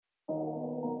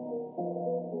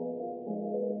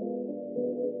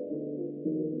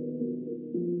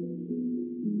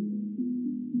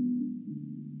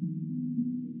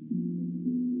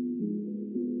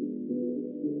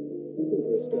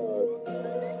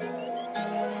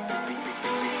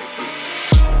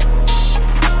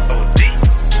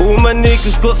my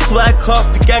niggas got swag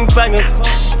off the gangbangers.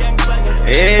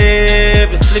 Yeah,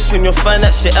 but slipping, you'll find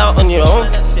that shit out on your own.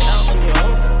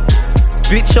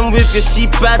 Bitch, I'm with you, she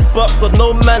bad but got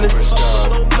no manners.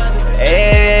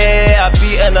 Yeah, I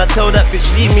beat her and I tell that bitch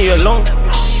leave me alone.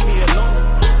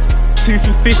 2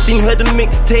 for 15, heard the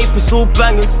mixtape, it's all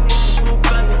bangers.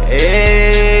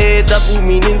 Yeah, double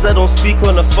meanings, I don't speak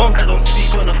on the phone.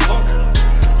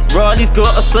 Rawley's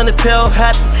got us on the tail,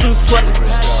 had to still sweat.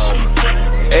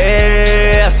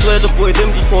 Hey, I swear the boy, them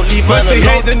just won't leave. First they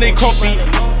hate, then they copy,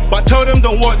 but tell them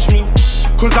don't watch me,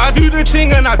 cause I do the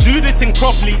thing and I do the thing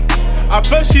properly. At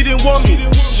first she didn't want me,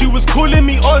 she was calling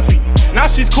me Aussie, now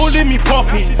she's calling me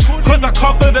Poppy, cause I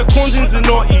cover the corns and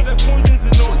naughty.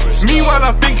 Meanwhile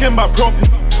I'm thinking about property,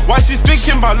 while she's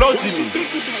thinking about lodging me.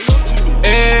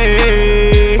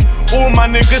 Hey, all my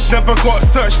niggas never got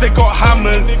searched, they got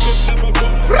hammers.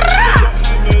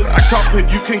 Act up and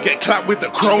you can get clapped with the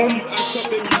chrome.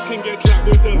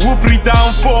 Woodbury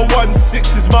down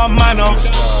 416 is my manner.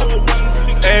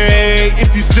 Hey,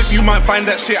 if you slip you might find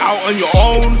that shit out on your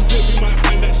own.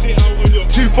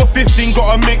 2 for 15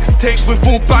 got a mixtape with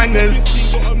all bangers.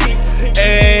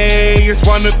 Hey, it's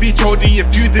wanna be Jody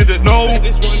if you didn't know.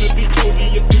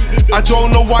 I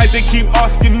don't know why they keep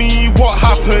asking me what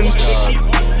happened.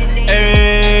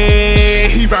 Hey,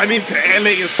 he ran into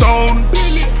LA and Stone.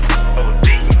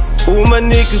 All my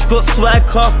niggas got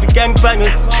swag off the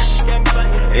gangbangers.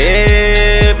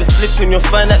 Yeah, but slipping, you'll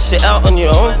find that shit out on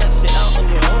your own.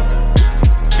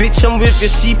 Bitch, I'm with you,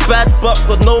 she bad but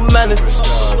got no manners.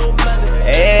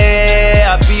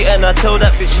 Yeah, I beat her and I tell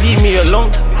that bitch leave me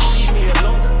alone.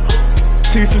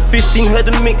 2 for 15, heard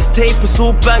the mixtape, it's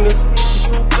all bangers.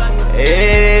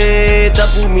 Yeah,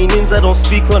 double meanings, I don't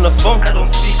speak on the phone.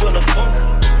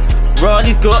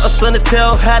 Rawley's got us on the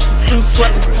tail, had to still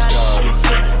sweat.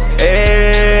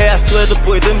 Hey, I swear the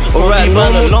boy, them just alright,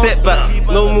 no more setbacks,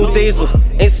 no more days off.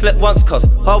 Ain't slept once cuz,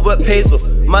 hard work pays off.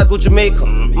 Might go Jamaica,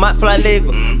 might fly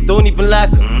Lagos. Don't even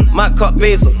like her, might cut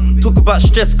bays off. Talk about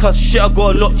stress cuz shit I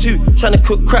got a lot too. Tryna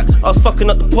cook crack, I was fucking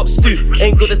up the pot stew.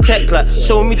 Ain't got the tech like,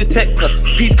 show me the tech plus.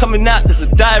 Peace coming out, there's a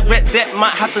direct debt.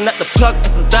 Might have to net the plug,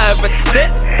 there's a direct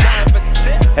step.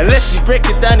 Unless you break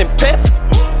it down in peps.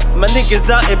 My niggas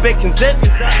out here baking zets.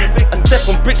 I step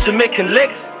on bricks to making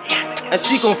legs. And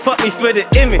she gon' fuck me for the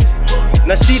image.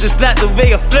 Now she just like the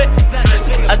way I flex.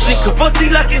 I drink a pussy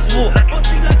like it's water.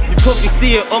 You probably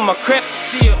see it on my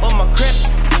crepes.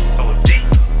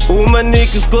 All my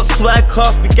niggas got swag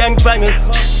off the gangbangers.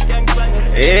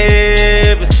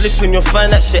 Yeah, but slipping, you'll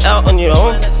find that shit out on your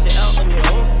own.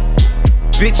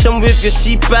 Bitch, I'm with you,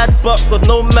 she bad but got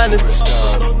no manners.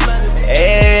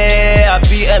 Yeah, I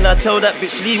beat her and I tell that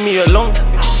bitch leave me alone.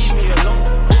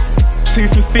 2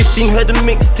 for 15, heard the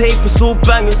mixtape, it's all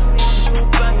bangers.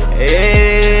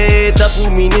 Hey, double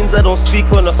meanings, I don't speak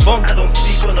on the phone.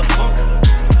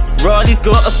 Rawley's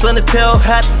got us on the tail,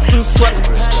 had to still sweat.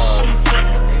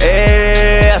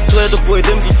 Hey, I swear the boy,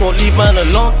 them just won't leave man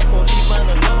alone.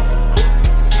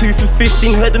 2 for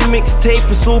 15, heard the mixtape,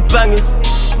 it's all bangers.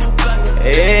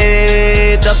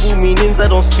 Hey, double meanings, I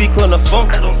don't speak on the phone.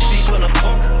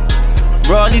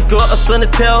 Rawley's got us on the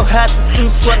tail, had to still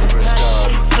sweat.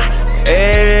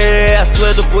 Hey, I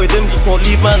swear the boy, them just won't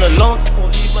leave man alone.